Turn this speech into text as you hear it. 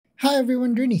Hi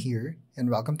everyone, Drini here,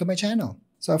 and welcome to my channel.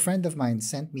 So a friend of mine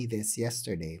sent me this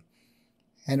yesterday,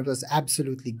 and it was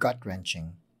absolutely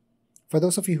gut-wrenching. For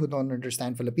those of you who don't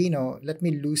understand Filipino, let me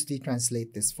loosely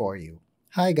translate this for you.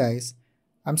 Hi guys,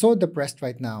 I'm so depressed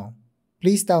right now.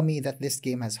 Please tell me that this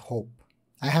game has hope.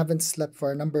 I haven't slept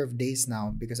for a number of days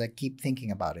now because I keep thinking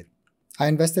about it. I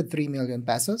invested 3 million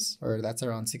pesos, or that's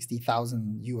around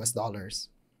 60,000 US dollars,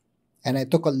 and I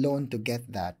took a loan to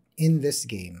get that in this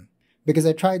game. Because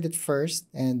I tried it first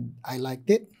and I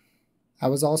liked it. I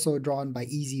was also drawn by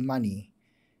easy money,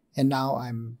 and now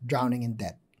I'm drowning in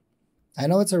debt. I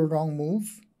know it's a wrong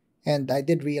move, and I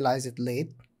did realize it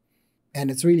late,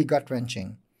 and it's really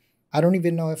gut-wrenching. I don't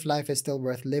even know if life is still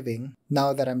worth living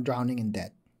now that I'm drowning in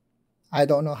debt. I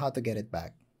don't know how to get it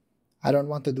back. I don't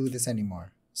want to do this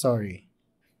anymore. Sorry.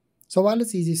 So while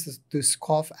it's easy to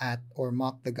scoff at or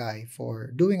mock the guy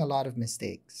for doing a lot of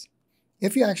mistakes,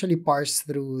 if you actually parse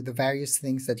through the various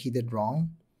things that he did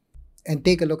wrong and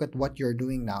take a look at what you're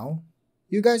doing now,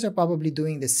 you guys are probably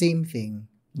doing the same thing,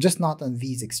 just not on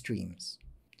these extremes.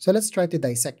 So let's try to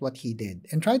dissect what he did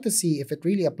and try to see if it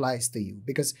really applies to you.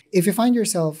 Because if you find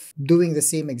yourself doing the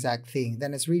same exact thing,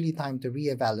 then it's really time to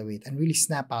reevaluate and really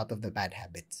snap out of the bad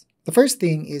habits. The first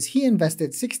thing is he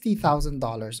invested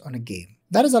 $60,000 on a game.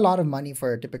 That is a lot of money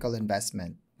for a typical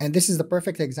investment. And this is the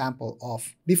perfect example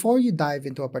of, before you dive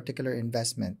into a particular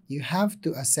investment, you have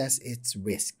to assess its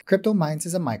risk. CryptoMines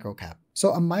is a microcap. So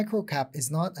a microcap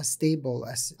is not as stable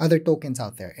as other tokens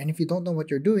out there. And if you don't know what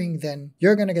you're doing, then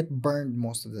you're going to get burned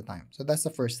most of the time. So that's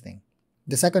the first thing.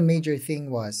 The second major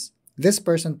thing was, this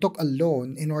person took a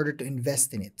loan in order to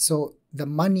invest in it. So the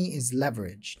money is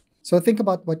leveraged. So think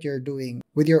about what you're doing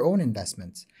with your own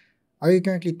investments. Are you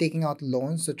currently taking out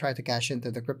loans to try to cash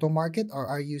into the crypto market, or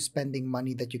are you spending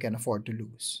money that you can afford to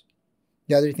lose?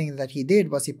 The other thing that he did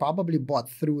was he probably bought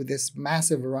through this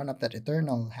massive run-up that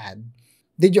Eternal had.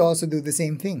 Did you also do the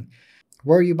same thing?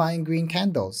 Were you buying green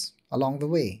candles along the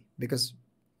way? Because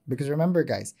remember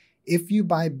guys, if you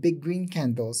buy big green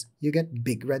candles, you get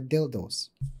big red dildos.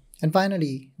 And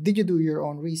finally, did you do your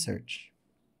own research?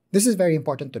 This is very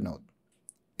important to note.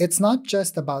 It's not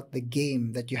just about the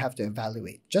game that you have to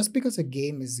evaluate. Just because a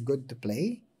game is good to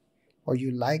play or you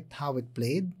liked how it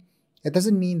played, it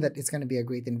doesn't mean that it's going to be a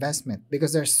great investment,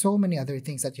 because there's so many other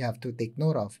things that you have to take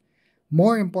note of.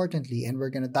 More importantly, and we're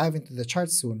going to dive into the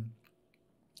chart soon,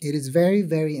 it is very,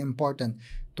 very important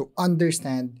to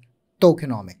understand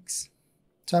tokenomics.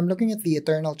 So I'm looking at the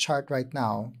Eternal chart right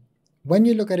now. When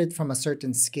you look at it from a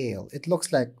certain scale, it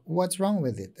looks like, what's wrong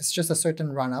with it? It's just a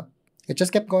certain run-up. It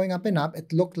just kept going up and up.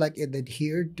 It looked like it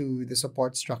adhered to the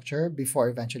support structure before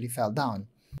eventually fell down.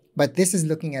 But this is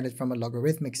looking at it from a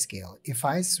logarithmic scale. If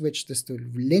I switch this to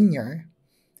linear,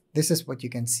 this is what you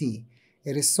can see.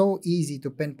 It is so easy to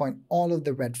pinpoint all of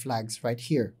the red flags right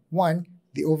here. One,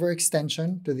 the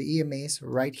overextension to the EMAs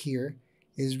right here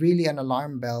is really an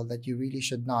alarm bell that you really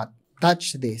should not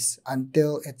touch this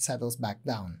until it settles back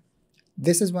down.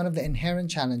 This is one of the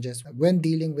inherent challenges when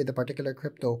dealing with a particular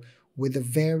crypto with a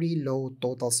very low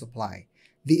total supply.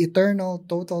 The Eternal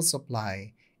total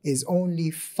supply is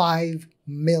only 5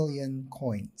 million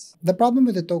coins. The problem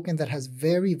with a token that has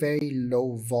very, very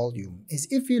low volume is,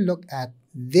 if you look at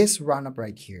this run-up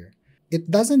right here,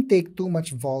 it doesn't take too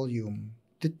much volume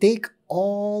to take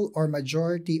all or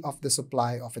majority of the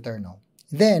supply of Eternal.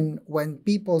 Then, when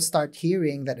people start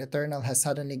hearing that Eternal has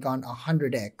suddenly gone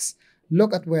 100x,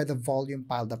 look at where the volume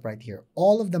piled up right here.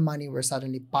 All of the money were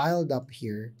suddenly piled up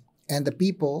here. And the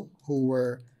people who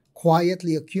were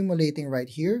quietly accumulating right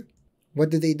here, what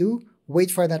do? Wait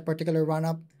for that particular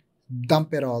run-up,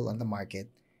 dump it all on the market,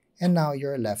 and now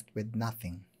you're left with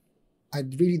nothing. I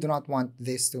really do not want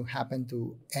this to happen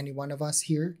to any one of us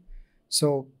here.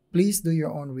 So please do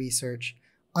your own research,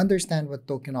 understand what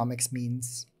tokenomics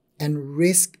means, and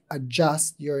risk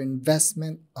adjust your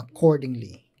investment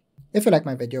accordingly. If you like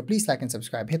my video, please like and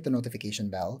subscribe, hit the notification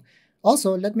bell.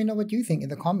 Also, let me know what you think in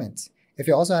the comments. If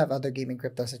you also have other gaming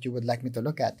cryptos that you would like me to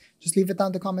look at, just leave it down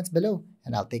in the comments below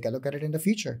and I'll take a look at it in the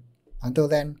future. Until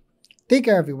then, take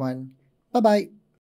care everyone. Bye-bye.